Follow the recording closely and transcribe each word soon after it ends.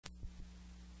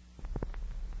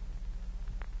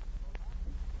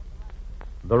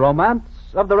The Romance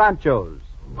of the Ranchos.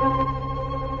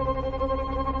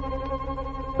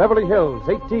 Beverly Hills,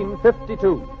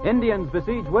 1852. Indians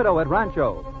besiege widow at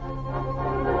Rancho.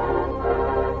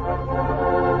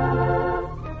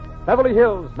 Beverly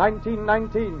Hills,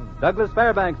 1919. Douglas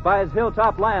Fairbanks buys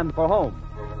hilltop land for home.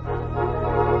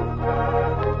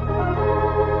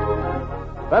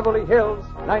 Beverly Hills,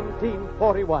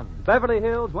 1941. Beverly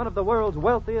Hills, one of the world's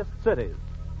wealthiest cities.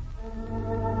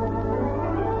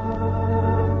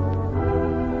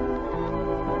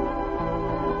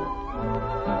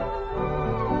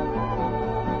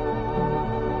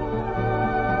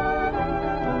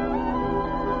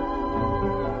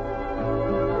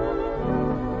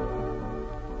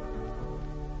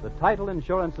 The Title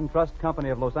Insurance and Trust Company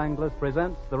of Los Angeles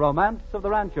presents The Romance of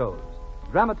the Ranchos,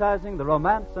 dramatizing the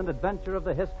romance and adventure of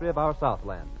the history of our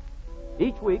Southland.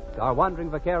 Each week, our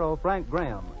wandering vaquero, Frank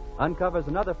Graham, uncovers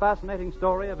another fascinating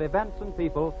story of events and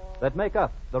people that make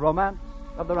up the romance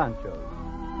of the Ranchos.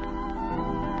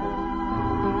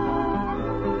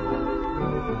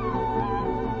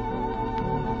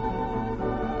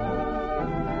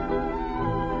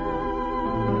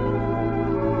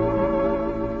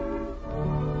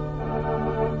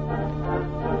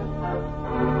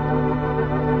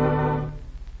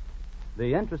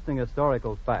 The interesting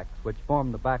historical facts which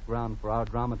form the background for our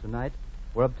drama tonight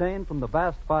were obtained from the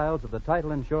vast files of the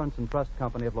Title Insurance and Trust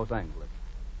Company of Los Angeles.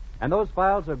 And those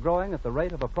files are growing at the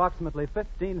rate of approximately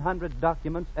 1,500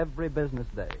 documents every business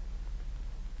day.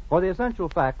 For the essential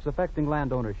facts affecting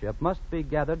land ownership must be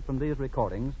gathered from these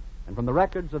recordings and from the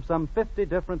records of some 50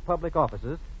 different public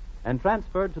offices and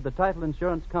transferred to the Title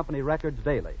Insurance Company records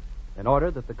daily in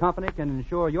order that the company can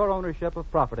ensure your ownership of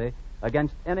property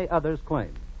against any other's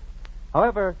claims.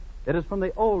 However, it is from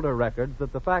the older records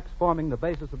that the facts forming the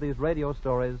basis of these radio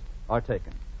stories are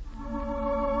taken.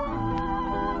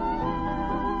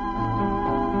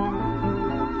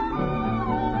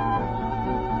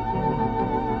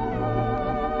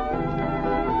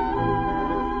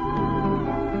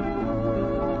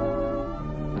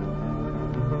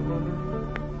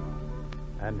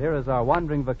 And here is our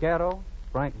wandering vaquero,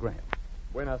 Frank Graham.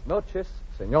 Buenas noches,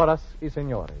 señoras y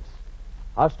señores.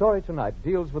 Our story tonight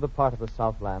deals with a part of the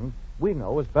Southland we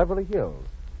know as Beverly Hills,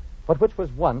 but which was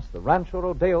once the Rancho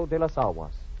Rodeo de las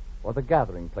Aguas, or the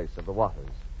gathering place of the waters.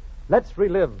 Let's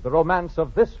relive the romance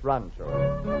of this rancho.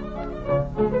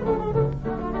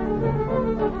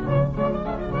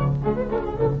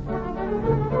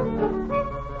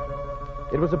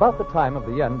 It was about the time of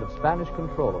the end of Spanish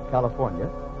control of California,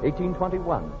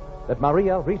 1821, that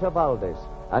Maria Rita Valdez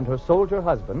and her soldier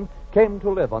husband came to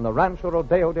live on the Rancho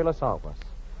Rodeo de las Aguas.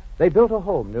 They built a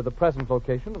home near the present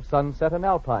location of Sunset and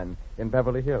Alpine in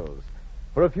Beverly Hills.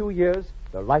 For a few years,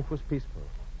 their life was peaceful.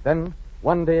 Then,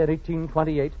 one day in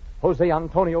 1828, Jose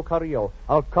Antonio Carrillo,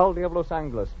 alcalde of Los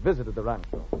Angeles, visited the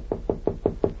rancho.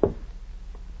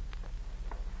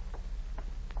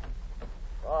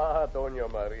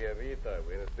 Doña Maria Rita,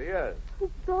 buenos dias.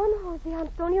 Don Jose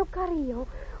Antonio Carrillo,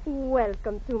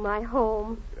 welcome to my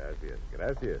home. Gracias,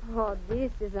 gracias. Oh,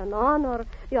 this is an honor.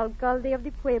 The alcalde of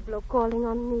the pueblo calling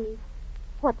on me.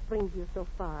 What brings you so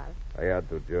far? I had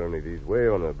to journey this way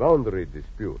on a boundary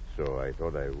dispute, so I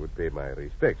thought I would pay my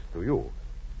respects to you.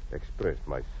 Express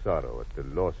my sorrow at the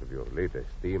loss of your late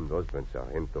esteemed husband,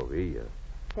 Sargento Villa.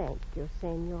 Thank you,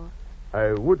 senor.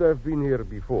 I would have been here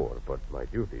before, but my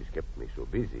duties kept me so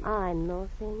busy. I know,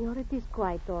 senor. It is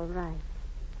quite all right.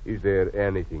 Is there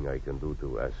anything I can do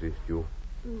to assist you?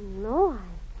 No,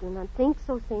 I do not think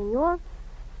so, senor.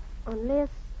 Unless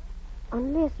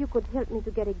you could help me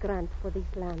to get a grant for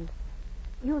this land.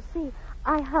 You see,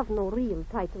 I have no real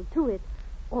title to it,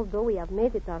 although we have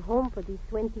made it our home for these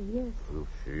 20 years.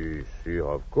 See,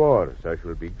 of course. I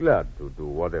shall be glad to do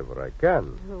whatever I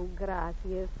can. Oh,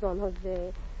 gracias, Don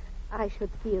Jose. I should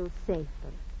feel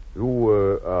safer. You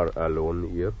are alone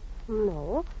here?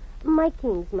 No. My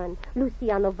kinsman,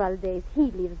 Luciano Valdez, he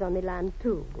lives on the land,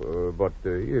 too. But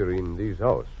here in this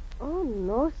house? Oh,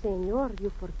 no, senor,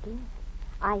 you forget.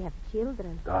 I have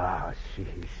children.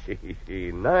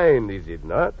 See. 9, is it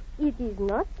not? It is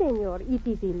not, senor. It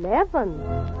is 11.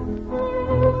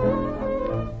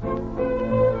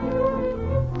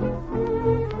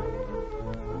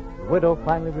 The widow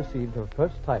finally received her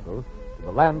first title to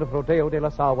the land of Rodeo de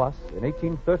las Aguas in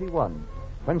 1831,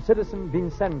 when citizen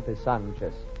Vicente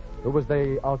Sanchez, who was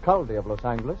the alcalde of Los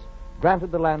Angeles,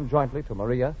 granted the land jointly to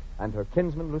Maria and her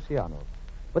kinsman Luciano.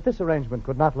 But this arrangement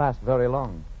could not last very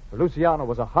long, for Luciano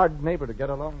was a hard neighbor to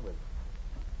get along with.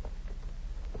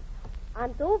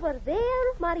 And over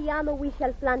there, Mariano, we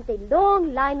shall plant a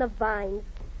long line of vines.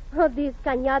 Oh, this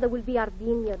cañada will be our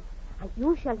vineyard, and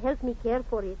you shall help me care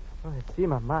for it. Oh, see,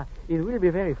 Mama. It will be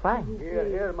very fine.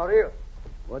 Here, Maria.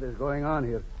 What is going on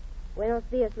here? Buenos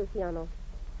dias, Luciano.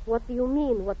 What do you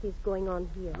mean, what is going on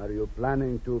here? Are you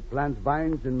planning to plant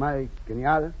vines in my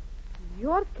cañada?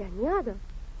 Your cañada?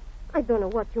 I don't know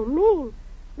what you mean.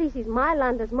 This is my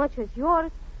land as much as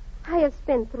yours. I have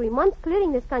spent 3 months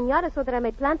clearing this cañada so that I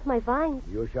may plant my vines.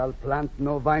 You shall plant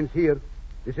no vines here.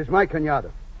 This is my cañada,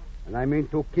 and I mean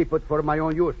to keep it for my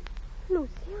own use.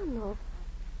 Luciano,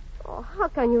 oh, how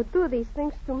can you do these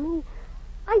things to me?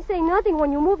 I say nothing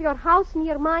when you move your house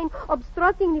near mine,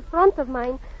 obstructing the front of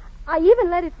mine. I even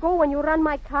let it go when you run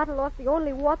my cattle off the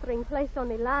only watering place on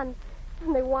the land,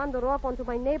 and they wander off onto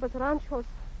my neighbor's ranchos.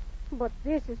 But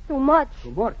this is too much.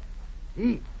 Too much?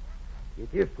 See, it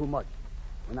is too much.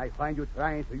 When I find you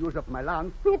trying to use up my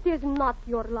land... It is not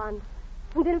your land.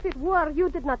 And if it were, you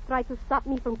did not try to stop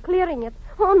me from clearing it.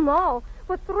 Oh, no.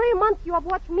 For 3 months you have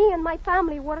watched me and my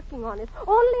family working on it.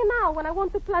 Only now, when I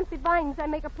want to plant the vines, I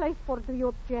make a place for it. Do you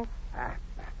object?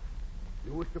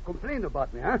 You wish to complain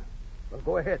about me, huh? Well,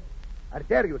 go ahead. I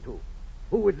dare you to.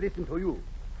 Who would listen to you?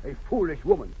 A foolish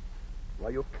woman. Why,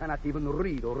 you cannot even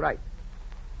read or write.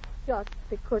 Just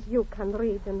because you can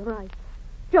read and write.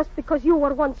 Just because you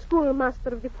were once schoolmaster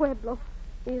of the pueblo.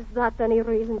 Is that any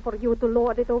reason for you to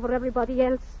lord it over everybody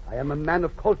else? I am a man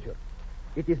of culture.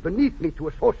 It is beneath me to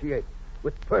associate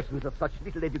with persons of such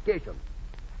little education.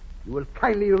 You will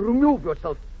kindly remove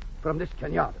yourself from this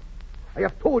cañada. I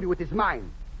have told you it is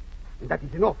mine, and that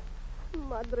is enough.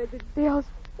 Madre de Dios,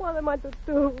 what am I to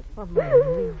do? Oh,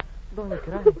 Maria, don't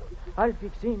cry. I'll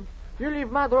fix him. You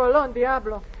leave Madre alone,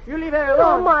 Diablo. You leave her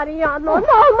alone. No, Mariano.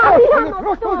 No,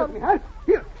 Mariano. Don't me, huh?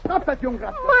 Here, stop that young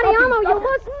rascal. Mariano, you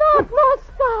must not. No,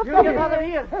 stop. You leave your mother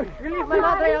here. You leave my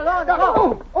Madre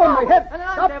alone. Oh, my head.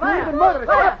 Adelante, Stop vaya. moving, mother.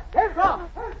 Vaya. Stop.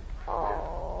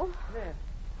 Oh, There.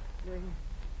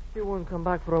 You won't come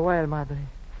back for a while, Madre.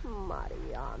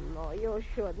 Mariano, you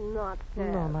should not tell.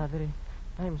 No, Madre.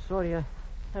 I'm sorry.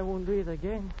 I won't do it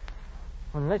again.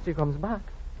 Unless he comes back.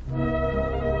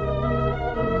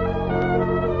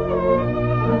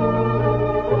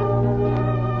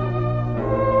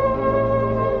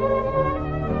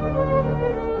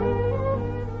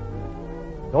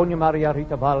 Doña Maria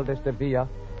Rita Valdez de Villa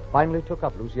finally took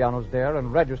up Luciano's dare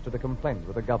and registered a complaint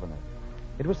with the governor.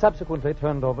 It was subsequently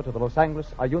turned over to the Los Angeles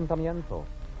Ayuntamiento.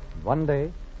 And one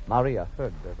day, Maria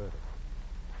heard their verdict.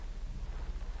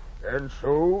 And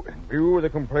so, in view of the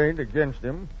complaint against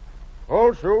him,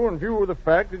 also in view of the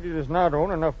fact that he does not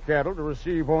own enough cattle to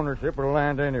receive ownership of the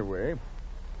land anyway,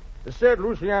 the said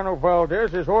Luciano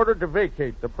Valdez is ordered to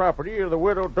vacate the property of the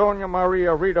widow Doña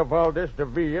Maria Rita Valdez de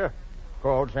Villa,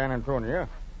 called San Antonio,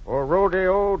 or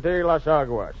Rodeo de las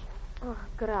Aguas. Oh,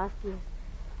 gracias.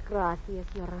 Gracias,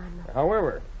 Your Honor.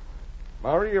 However,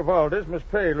 Maria Valdez must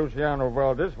pay Luciano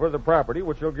Valdez for the property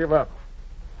which he'll give up.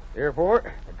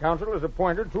 Therefore, the council has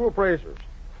appointed 2 appraisers,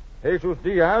 Jesus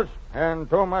Diaz and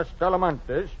Tomas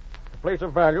Talamantes, to place a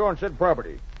value on said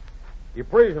property. The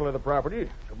appraisal of the property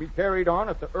shall be carried on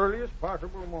at the earliest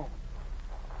possible moment.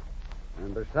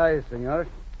 And besides, senor,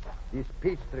 this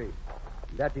peach tree,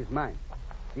 that is mine.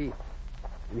 See,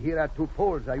 and here are 2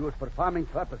 poles I use for farming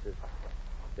purposes.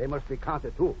 They must be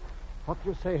counted, too. What do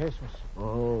you say, Jesus?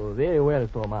 Oh, very well,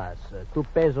 Tomas. 2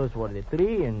 pesos for the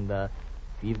tree and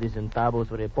 50 centavos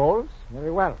for the poles.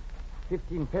 Very well.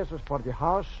 15 pesos for the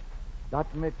house. That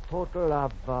makes total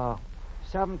of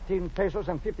 17 pesos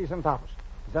and 50 centavos.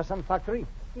 Is that satisfactory?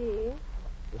 See?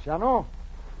 Luciano?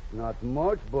 Not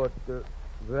much, but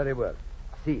very well.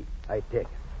 See, I take.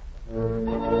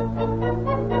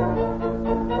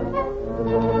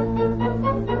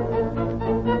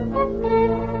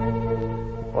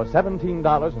 For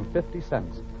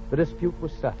 $17.50, the dispute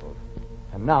was settled.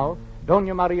 And now,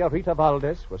 Doña Maria Rita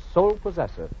Valdez was sole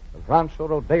possessor of Rancho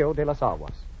Rodeo de las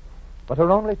Aguas. But her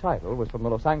only title was from the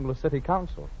Los Angeles City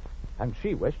Council, and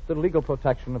she wished the legal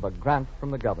protection of a grant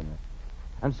from the governor.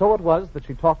 And so it was that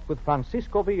she talked with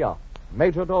Francisco Villa,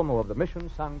 major domo of the Mission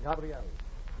San Gabriel.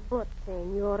 But,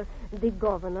 senor, the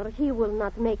governor, he will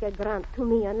not make a grant to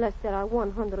me unless there are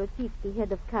 150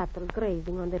 head of cattle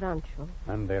grazing on the rancho.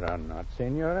 And there are not,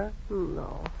 senora?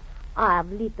 No. I have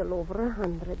little over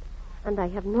 100, and I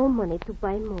have no money to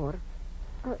buy more.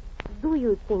 Do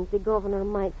you think the governor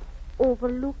might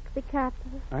overlook the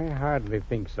cattle? I hardly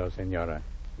think so, senora.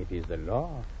 It is the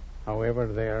law. However,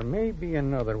 there may be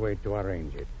another way to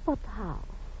arrange it. But how?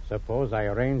 Suppose I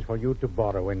arrange for you to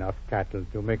borrow enough cattle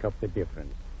to make up the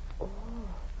difference. Oh,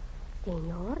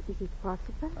 senor, is it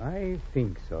possible? I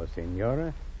think so,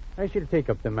 senora. I shall take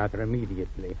up the matter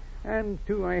immediately. And,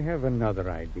 too, I have another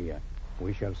idea.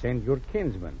 We shall send your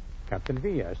kinsman, Captain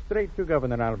Villa, straight to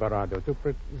Governor Alvarado to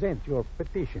present your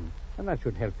petition, and that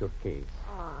should help your case.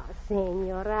 Ah,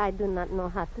 Senora, I do not know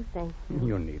how to thank you.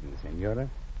 You needn't, Senora.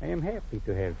 I am happy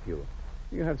to help you.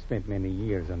 You have spent many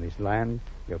years on this land.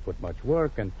 You have put much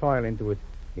work and toil into it.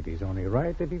 It is only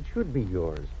right that it should be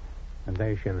yours. And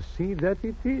I shall see that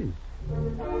it is.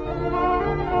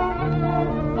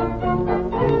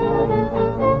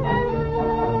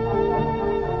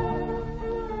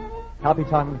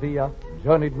 Capitan Villa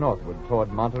journeyed northward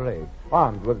toward Monterey,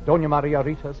 armed with Doña Maria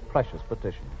Rita's precious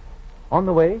petition. On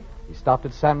the way, he stopped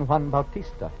at San Juan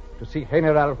Bautista to see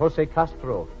General Jose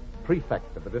Castro,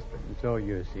 prefect of the district. So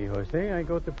you see, Jose, I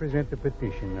go to present the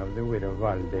petition of the widow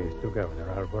Valdez to Governor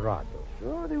Alvarado.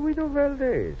 So, the widow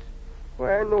Valdez.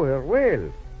 Why, I know her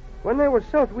well. When I was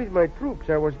south with my troops,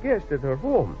 I was guest at her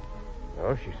home.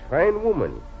 Oh, she's a fine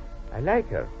woman. I like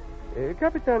her.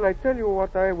 Capitan, I tell you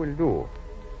what I will do.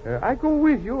 I go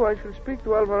with you. I shall speak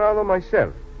to Alvarado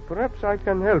myself. Perhaps I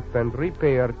can help and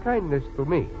repay her kindness to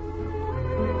me.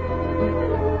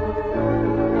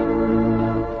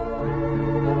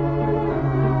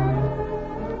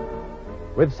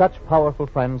 With such powerful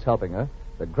friends helping her,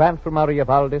 the grant for Maria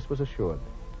Valdez was assured.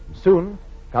 And soon,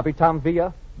 Capitan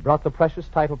Villa brought the precious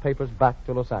title papers back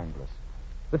to Los Angeles.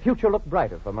 The future looked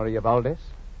brighter for Maria Valdez,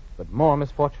 but more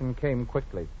misfortune came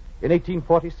quickly. In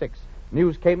 1846,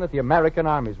 news came that the American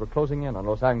armies were closing in on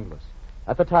Los Angeles.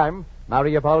 At the time,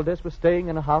 Maria Valdez was staying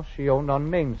in a house she owned on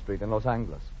Main Street in Los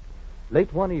Angeles.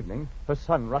 Late one evening, her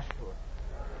son rushed to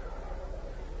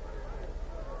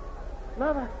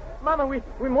her. Mama,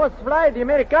 we must fly. The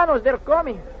Americanos, they're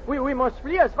coming. We must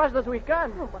flee as fast as we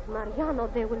can. Oh, but Mariano,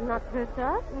 they will not hurt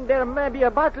us. There may be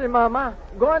a battle, Mama.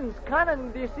 Guns,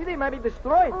 cannon, the city may be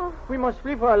destroyed. Oh. We must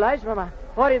flee for our lives, Mama.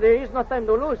 Hurry, there is no time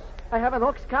to lose. I have an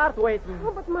ox cart waiting.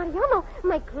 Oh, but Mariano,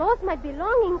 my clothes, my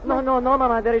belongings... No,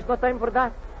 Mama. There is no time for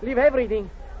that. Leave everything.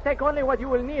 Take only what you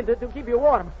will need to keep you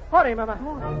warm. Hurry, Mama.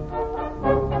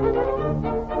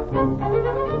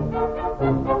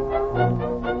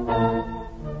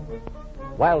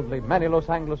 Wildly, many Los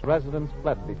Angeles residents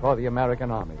fled before the American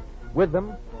army. With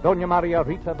them, Doña Maria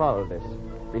Rita Valdez.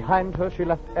 Behind her, she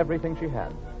left everything she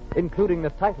had, including the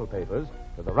title papers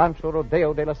to the Rancho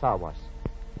Rodeo de las Aguas.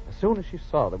 As soon as she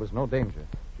saw there was no danger,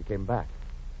 she came back.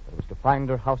 But it was to find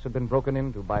her house had been broken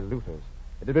into by looters.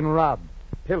 It had been robbed,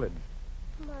 pillaged.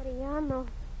 Mariano,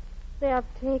 they have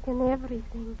taken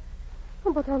everything.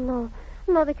 Oh, but no,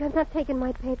 they have not taken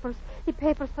my papers. The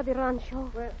papers for the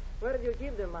rancho. Where do you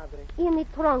keep them, Madre? In the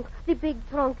trunk, the big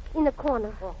trunk, in the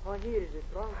corner. Oh, here is the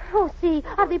trunk. Oh, see,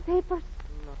 are the papers?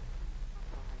 No.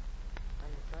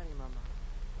 I'm sorry, Mama.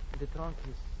 The trunk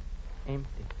is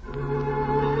empty.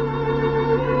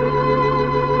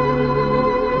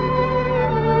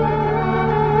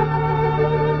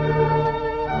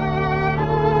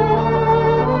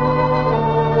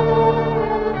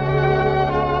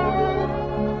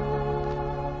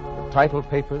 The title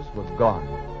papers were gone.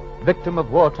 Victim of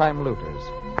wartime looters.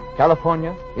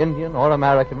 California, Indian, or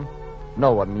American,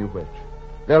 no one knew which.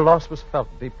 Their loss was felt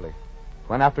deeply.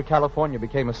 When after California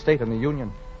became a state in the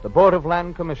Union, the Board of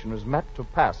Land Commissioners met to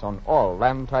pass on all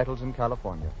land titles in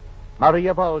California.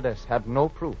 Maria Valdez had no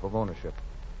proof of ownership.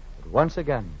 But once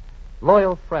again,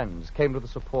 loyal friends came to the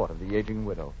support of the aging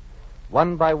widow.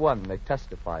 One by one, they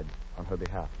testified on her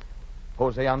behalf.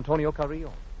 Jose Antonio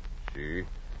Carrillo. See?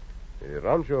 The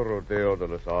Rancho Rodeo de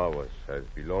las Aguas has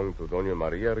belonged to Doña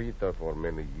Maria Rita for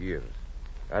many years,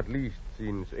 at least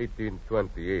since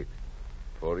 1828,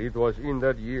 for it was in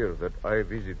that year that I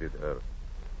visited her.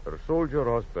 Her soldier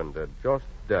husband had just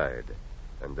died,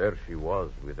 and there she was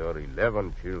with her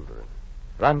 11 children.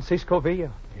 Francisco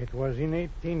Villa. It was in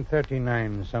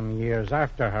 1839, some years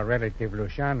after her relative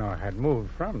Luciano had moved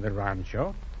from the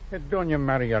rancho, that Doña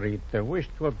Maria Rita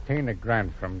wished to obtain a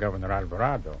grant from Governor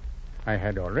Alvarado. I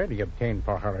had already obtained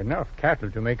for her enough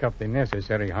cattle to make up the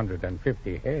necessary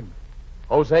 150 head.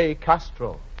 Jose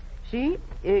Castro. See,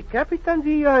 Capitan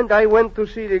Villa and I went to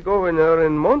see the governor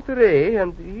in Monterey,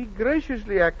 and he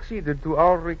graciously acceded to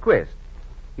our request.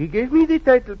 He gave me the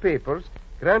title papers,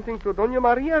 granting to Doña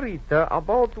Maria Rita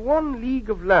about 1 league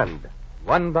of land.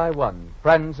 One by one,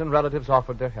 friends and relatives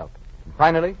offered their help. And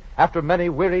finally, after many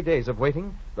weary days of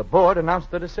waiting, the board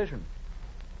announced the decision.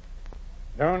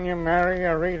 Doña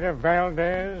Maria Rita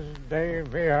Valdez de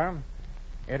Villa,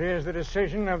 it is the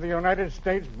decision of the United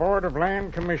States Board of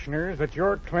Land Commissioners that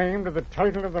your claim to the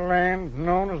title of the land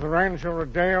known as the Rancho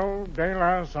Rodeo de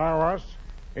las Aguas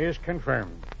is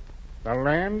confirmed. The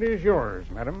land is yours,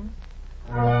 madam.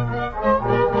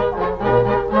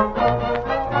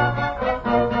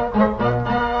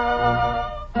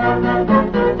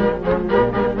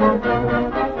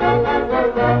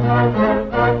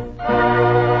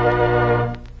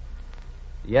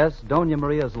 Yes, Doña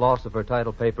Maria's loss of her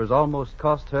title papers almost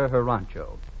cost her her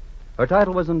rancho. Her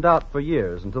title was in doubt for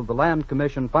years until the Land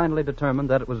Commission finally determined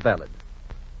that it was valid.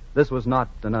 This was not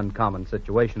an uncommon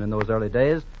situation in those early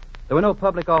days. There were no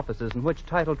public offices in which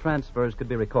title transfers could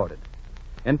be recorded.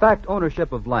 In fact,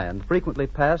 ownership of land frequently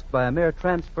passed by a mere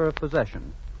transfer of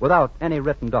possession without any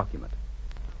written document.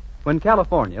 When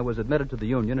California was admitted to the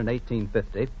Union in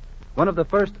 1850, one of the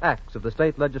first acts of the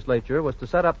state legislature was to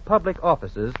set up public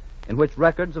offices in which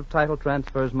records of title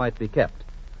transfers might be kept,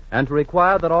 and to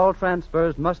require that all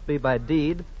transfers must be by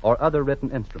deed or other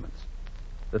written instruments.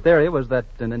 The theory was that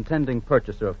an intending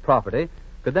purchaser of property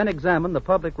could then examine the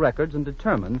public records and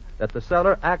determine that the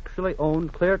seller actually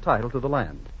owned clear title to the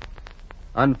land.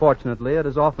 Unfortunately, it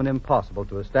is often impossible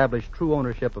to establish true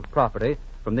ownership of property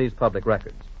from these public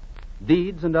records.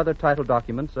 Deeds and other title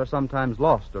documents are sometimes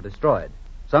lost or destroyed,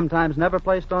 sometimes never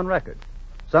placed on record,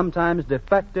 sometimes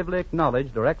defectively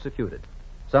acknowledged or executed,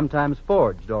 sometimes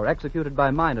forged or executed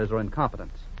by minors or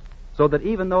incompetents, so that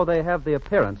even though they have the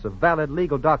appearance of valid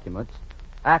legal documents,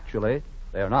 actually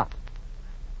they are not.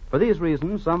 For these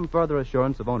reasons, some further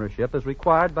assurance of ownership is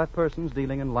required by persons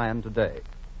dealing in land today.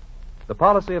 The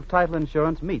policy of title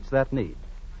insurance meets that need.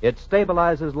 It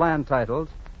stabilizes land titles,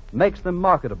 makes them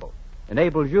marketable,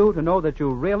 enables you to know that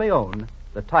you really own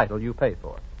the title you pay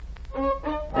for.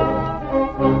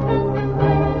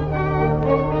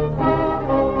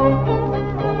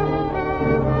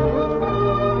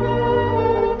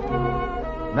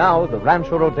 Now the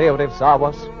Rancho Rodeo de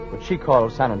Aguas, which she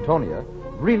calls San Antonio,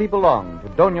 really belonged to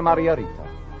Doña Maria Rita,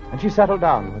 and she settled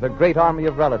down with a great army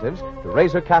of relatives to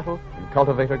raise her cattle and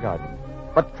cultivate her garden.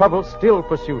 But trouble still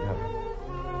pursued her.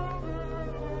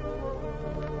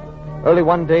 Early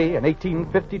one day in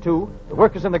 1852, the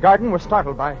workers in the garden were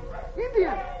startled by...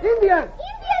 Indian! Indian!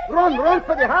 Run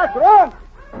for the house, run!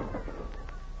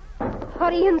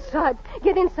 Hurry inside.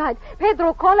 Get inside.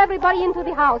 Pedro, call everybody into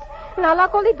the house. Now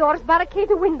lock all the doors, barricade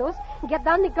the windows, get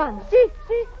down the guns. See.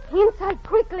 Inside,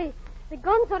 quickly. The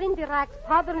guns are in the racks,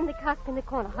 powder in the cask in the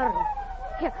corner. Hurry.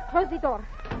 Here, close the door.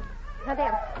 Now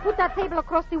there, put that table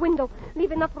across the window.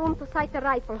 Leave enough room to sight the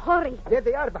rifle. Hurry. There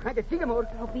they are, behind the sycamore.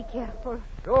 Oh, be careful.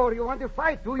 So, you want to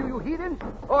fight, do you, you heathen?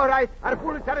 All right, our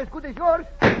bullets are as good as yours.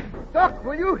 Duck,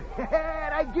 will you?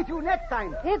 I get you next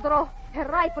time. Pedro, a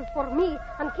rifle for me,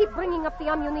 and keep bringing up the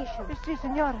ammunition. Si,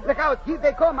 senora. Look out, here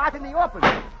they come out in the open.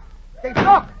 They've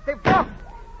dropped.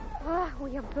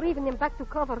 We have driven them back to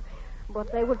cover,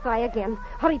 but they will try again.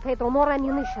 Hurry, Pedro, more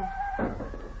ammunition.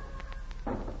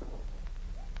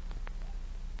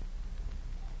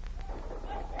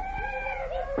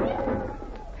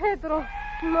 Pedro,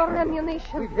 more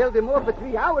ammunition. We've held them off for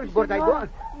 3 hours, but I don't.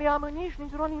 The ammunition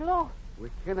is running low. We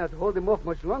cannot hold them off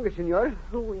much longer, senor.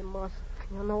 We must.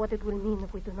 You know what it will mean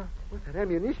if we do not. But that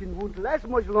ammunition won't last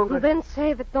much longer. Then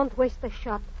save it. Don't waste a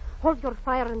shot. Hold your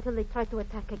fire until they try to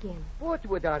attack again. What,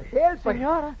 without help?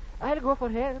 Senora, I'll go for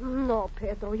help. No,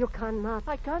 Pedro, you cannot.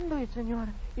 I can do it,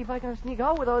 senora. If I can sneak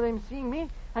out without them seeing me,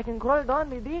 I can crawl down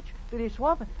the ditch to the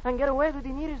swamp and get away to the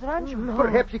nearest rancho. No.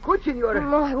 Perhaps you could, senora.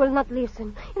 No, I will not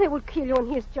listen. They will kill you, and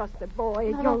he is just a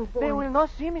boy, a young boy. They will not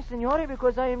see me, senora,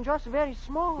 because I am just very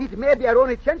small. It may be our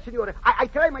only chance, senora. I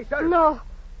try myself.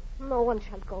 No one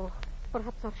shall go.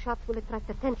 Perhaps our shots will attract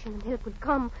attention and help will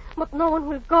come, but no one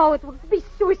will go. It will be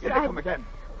suicide. Here they come again.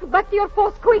 Back to your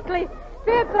post quickly.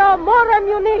 Pedro, more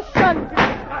ammunition.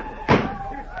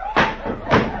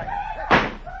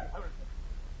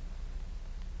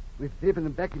 We've driven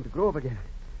them back into Grove again.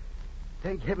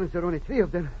 Thank heavens there are only 3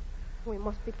 of them. We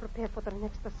must be prepared for their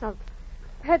next assault.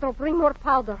 Pedro, bring more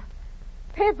powder.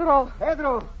 Pedro.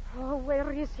 Pedro! Oh,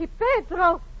 where is he?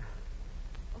 Pedro!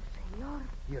 Oh, senor.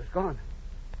 He is gone.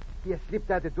 He has slipped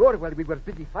out the door while we were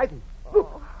busy fighting.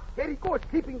 Look, there he goes,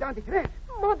 creeping down the trench.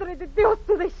 Madre de Dios,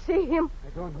 do they see him? I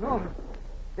don't know.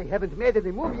 They haven't made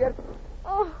any move yet.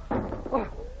 Oh,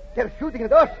 They're shooting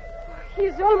at us.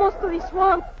 he's almost to the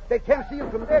swamp. They can't see him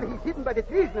from there. He's hidden by the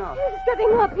trees now. He's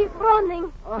getting up. He's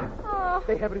running.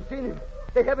 They haven't seen him.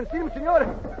 They haven't seen him,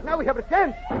 senora. Now we have a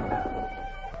chance.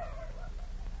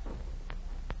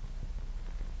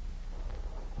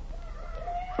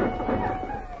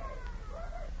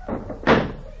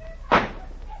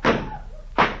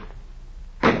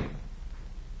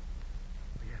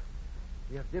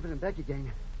 We have driven him back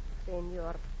again.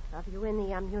 Senor, have you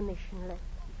any ammunition left?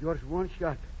 Yours one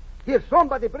shot. Here,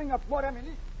 somebody bring up more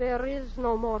ammunition. There is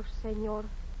no more, senor.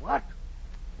 What?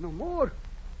 No more?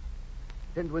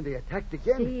 Then when they attacked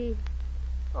again... See.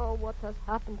 Oh, what has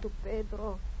happened to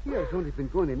Pedro? He has only been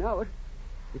gone an hour.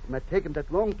 It might take him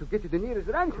that long to get to the nearest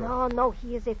rancho. No,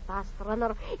 he is a fast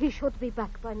runner. He should be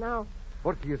back by now.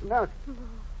 But he is not. No.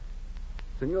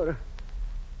 Senora,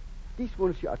 this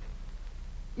one shot.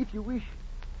 If you wish,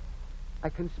 I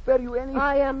can spare you any...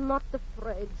 I am not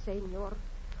afraid, senor.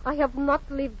 I have not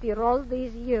lived here all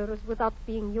these years without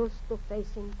being used to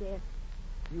facing death.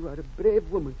 You are a brave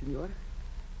woman, senor.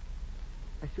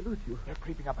 I salute you. They're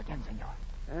creeping up again,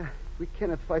 senor. We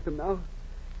cannot fight them now.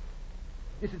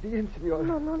 This is the end, senor.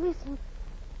 No, listen.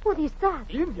 What is that?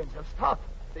 The Indians have stopped.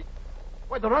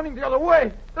 They're running the other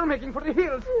way. They're making for the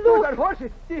hills. Those are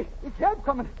horses. It's help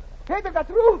coming. Pedro got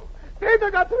through.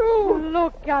 Pedro got through.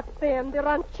 Look at them. The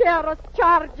rancheros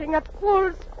charging at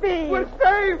full speed. We're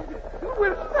saved.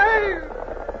 We're saved.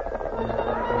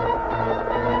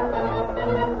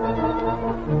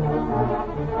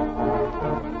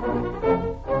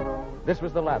 This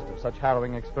was the last of such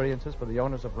harrowing experiences for the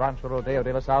owners of Rancho Rodeo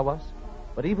de las Aguas.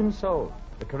 But even so,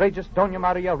 the courageous Doña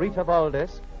Maria Rita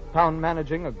Valdez found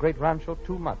managing a great rancho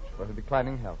too much for her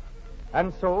declining health.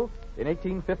 And so, in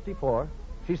 1854,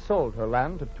 she sold her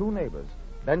land to two neighbors,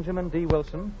 Benjamin D.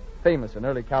 Wilson, famous in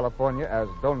early California as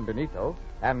Don Benito,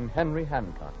 and Henry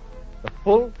Hancock. The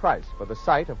full price for the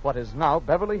site of what is now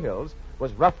Beverly Hills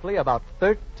was roughly about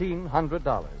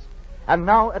 $1,300. And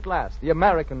now, at last, the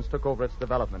Americans took over its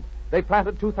development. They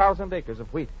planted 2,000 acres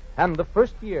of wheat, and the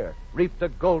first year reaped a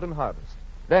golden harvest.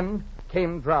 Then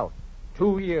came drought,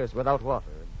 2 years without water.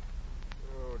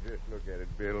 Oh, just look at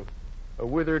it, Bill. A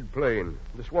withered plain.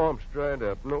 The swamp's dried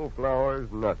up. No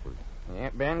flowers, nothing. Yeah,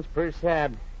 Ben's pretty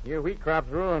sad. Your wheat crop's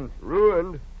ruined.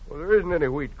 Ruined? Well, there isn't any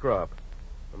wheat crop.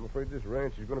 I'm afraid this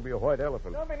ranch is going to be a white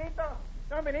elephant. Don Benito,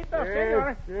 Yes,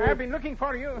 senor. yes. I've been looking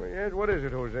for you. Well, yes, what is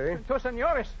it, Jose? Two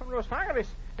senores from Los Angeles.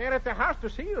 They're at the house to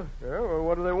see you. Yeah, well,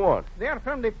 what do they want? They are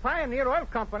from the Pioneer Oil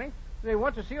Company. They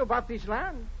want to see you about this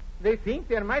land. They think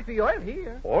there might be oil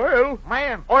here. Oil?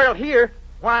 Man, oil here?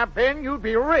 Why, Ben, you'd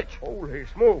be rich. Holy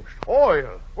smokes.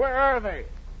 Oil. Where are they?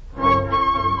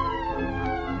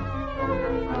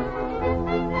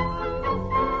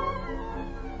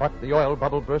 But the oil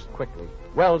bubble burst quickly.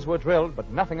 Wells were drilled,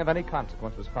 but nothing of any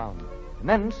consequence was found. And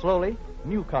then, slowly,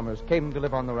 newcomers came to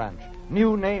live on the ranch.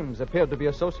 New names appeared to be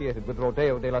associated with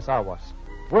Rodeo de las Aguas.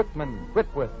 Workman,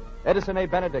 Whitworth, Edison A.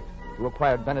 Benedict, who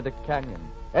acquired Benedict Canyon,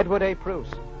 Edward A.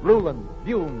 Pruce, Ruland,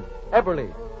 Bume,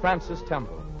 Eberly, Francis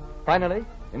Temple. Finally,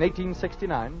 in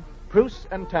 1869, Pruce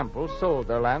and Temple sold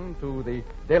their land to the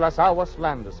De las Aguas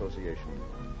Land Association.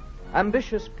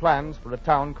 Ambitious plans for a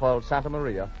town called Santa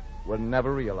Maria were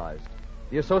never realized.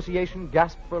 The association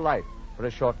gasped for life for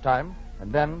a short time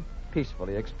and then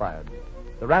peacefully expired.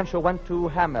 The rancho went to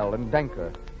Hamel and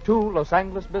Denker, two Los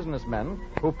Angeles businessmen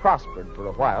who prospered for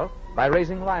a while by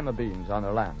raising lima beans on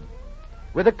their land.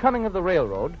 With the coming of the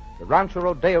railroad, the Rancho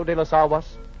Rodeo de las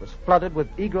Aguas was flooded with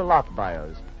eager lot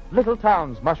buyers. Little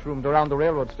towns mushroomed around the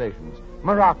railroad stations.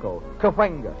 Morocco,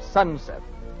 Cahuenga, Sunset.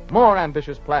 More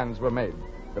ambitious plans were made.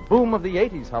 The boom of the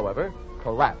 80s, however,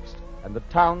 collapsed, and the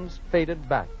towns faded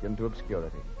back into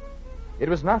obscurity. It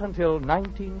was not until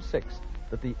 1906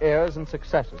 that the heirs and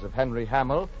successors of Henry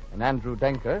Hamel and Andrew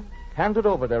Denker handed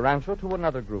over their rancho to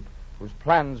another group whose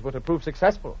plans were to prove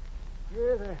successful.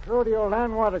 Here's the Rodeo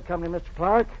Land Water Company, Mr.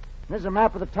 Clark. There's a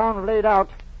map of the town laid out.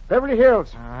 Beverly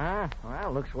Hills.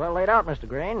 Well, looks well laid out, Mr.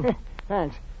 Green.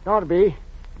 Thanks. It ought to be.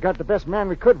 Got the best man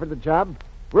we could for the job.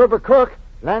 Wilbur Cook,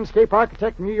 landscape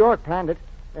architect from New York, planned it.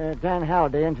 Dan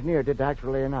Halliday, engineer, did the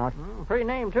actual laying out. Pretty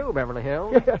name, too, Beverly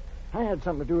Hills. Yeah, I had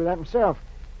something to do with that myself.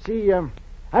 See,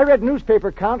 I read a newspaper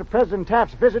account of President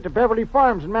Taft's visit to Beverly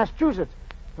Farms in Massachusetts.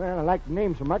 Well, I liked the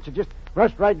name so much, I just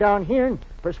rushed right down here and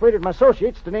persuaded my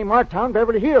associates to name our town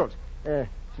Beverly Hills.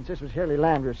 Since this was Hurley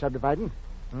land we were subdividing.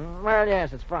 Well,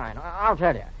 yes, it's fine. I'll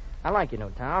tell you. I like your new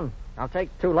town. I'll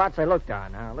take 2 lots I looked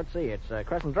on. Let's see, it's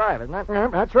Crescent Drive, isn't it? Yeah,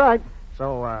 that's right.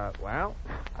 So, well,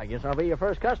 I guess I'll be your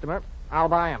first customer. I'll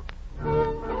buy 'em.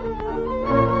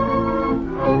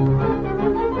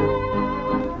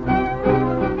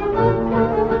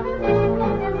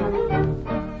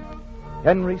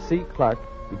 Henry C. Clark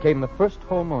became the first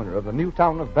homeowner of the new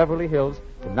town of Beverly Hills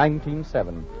in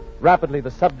 1907. Rapidly,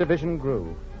 the subdivision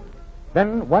grew.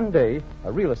 Then, one day,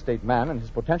 a real estate man and his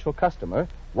potential customer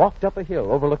walked up a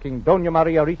hill overlooking Doña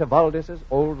Maria Rita Valdez's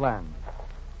old land.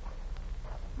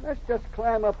 Let's just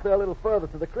climb up there a little further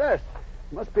to the crest.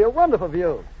 Must be a wonderful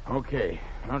view. Okay.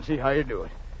 I don't see how you do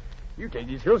it. You take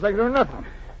these hills like they're nothing.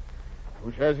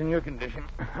 Who says in your condition?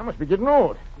 I must be getting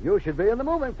old. You should be in the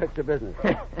moving picture business.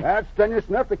 That's strenuous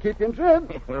enough to keep you in trim.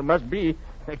 Well, it must be.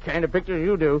 The kind of pictures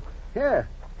you do. Here,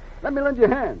 let me lend you a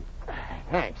hand.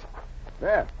 Thanks.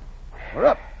 There. We're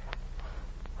up.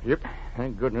 Yep.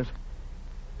 Thank goodness.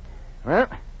 Well,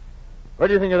 what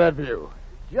do you think of that view?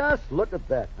 Just look at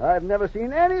that. I've never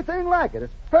seen anything like it.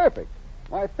 It's perfect.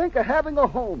 I think of having a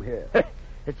home here.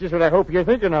 It's just what I hope you're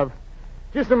thinking of.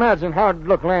 Just imagine how it'd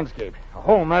look landscape. A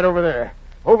home right over there,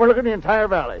 overlooking the entire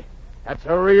valley. That's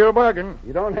a real bargain.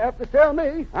 You don't have to sell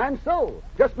me. I'm sold.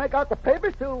 Just make out the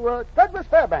papers to Douglas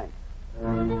Fairbanks.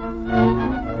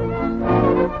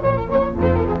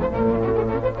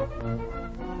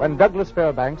 When Douglas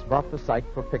Fairbanks bought the site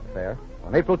for Pickfair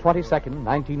on April 22nd,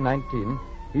 1919,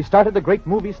 he started the great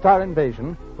movie star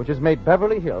invasion, which has made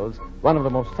Beverly Hills one of the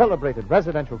most celebrated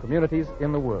residential communities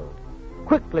in the world.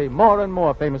 Quickly, more and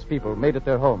more famous people made it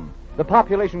their home. The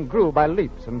population grew by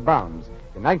leaps and bounds.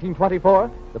 In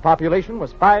 1924, the population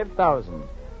was 5,000.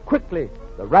 Quickly,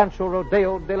 the Rancho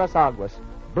Rodeo de las Aguas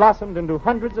blossomed into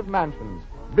hundreds of mansions,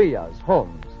 villas,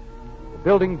 homes. The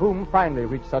building boom finally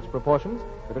reached such proportions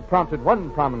that it prompted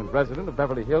one prominent resident of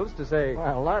Beverly Hills to say,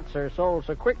 Well, lots are sold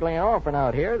so quickly and often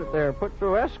out here that they're put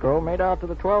through escrow made out to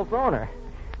the 12th owner.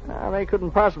 Now, they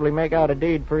couldn't possibly make out a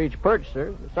deed for each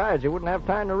purchaser. Besides, you wouldn't have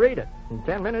time to read it. In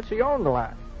 10 minutes, he owned the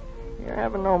lot. You're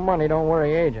having no money, don't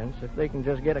worry agents. If they can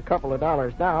just get a couple of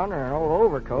dollars down or an old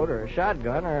overcoat or a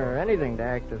shotgun or anything to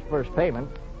act as first payment,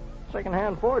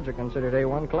 second-hand Fords are considered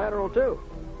A1 collateral, too.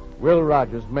 Will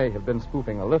Rogers may have been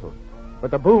spoofing a little, but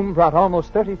the boom brought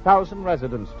almost 30,000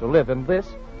 residents to live in this,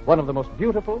 one of the most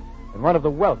beautiful and one of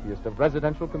the wealthiest of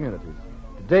residential communities.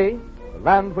 Today, the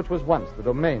land which was once the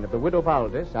domain of the widow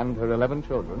Valdez and her 11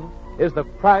 children is the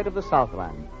pride of the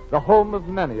Southland, the home of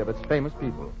many of its famous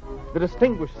people, the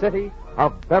distinguished city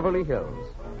of Beverly Hills.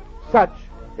 Such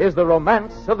is the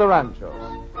romance of the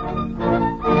Ranchos.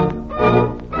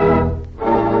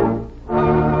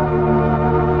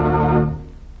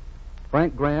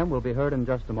 Frank Graham will be heard in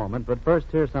just a moment, but first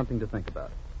here's something to think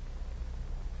about.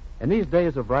 In these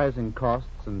days of rising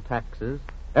costs and taxes,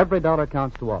 every dollar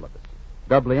counts to all of us.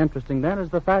 Doubly interesting, then, is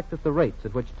the fact that the rates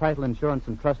at which Title Insurance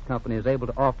and Trust Company is able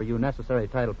to offer you necessary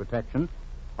title protection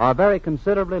are very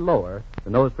considerably lower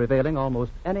than those prevailing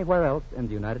almost anywhere else in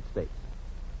the United States.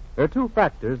 There are two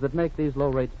factors that make these low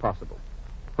rates possible.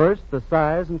 First, the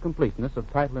size and completeness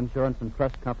of Title Insurance and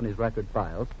Trust Company's record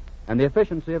files and the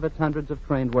efficiency of its hundreds of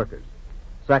trained workers.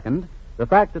 Second, the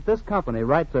fact that this company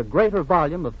writes a greater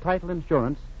volume of title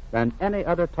insurance than any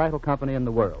other title company in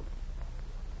the world.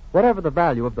 Whatever the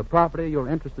value of the property you're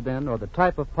interested in or the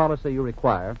type of policy you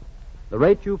require, the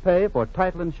rate you pay for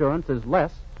title insurance is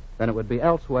less than it would be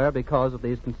elsewhere because of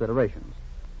these considerations.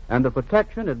 And the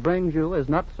protection it brings you is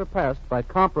not surpassed by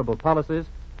comparable policies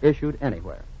issued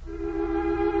anywhere.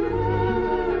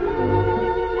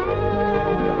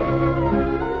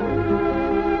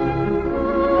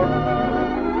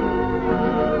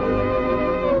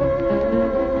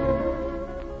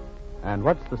 And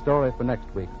what's the story for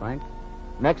next week, Frank?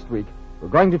 Next week, we're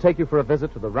going to take you for a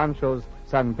visit to the ranchos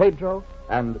San Pedro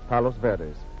and Palos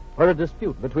Verdes, where a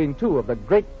dispute between two of the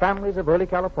great families of early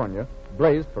California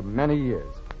blazed for many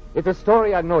years. It's a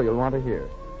story I know you'll want to hear.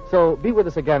 So be with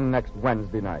us again next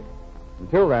Wednesday night.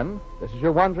 Until then, this is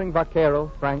your wandering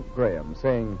vaquero, Frank Graham,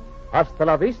 saying, Hasta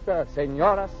la vista,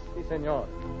 señoras y señores.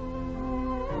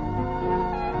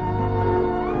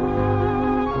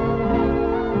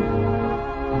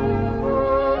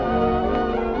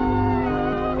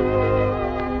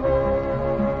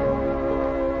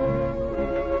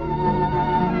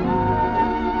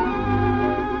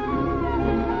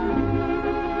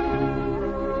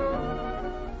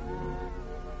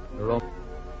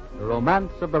 The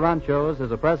Romance of the Ranchos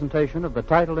is a presentation of the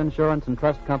Title Insurance and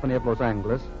Trust Company of Los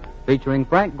Angeles, featuring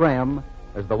Frank Graham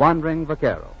as the wandering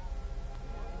vaquero.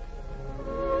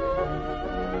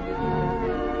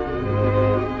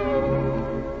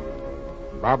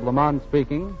 Bob Lamont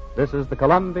speaking. This is the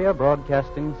Columbia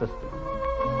Broadcasting System.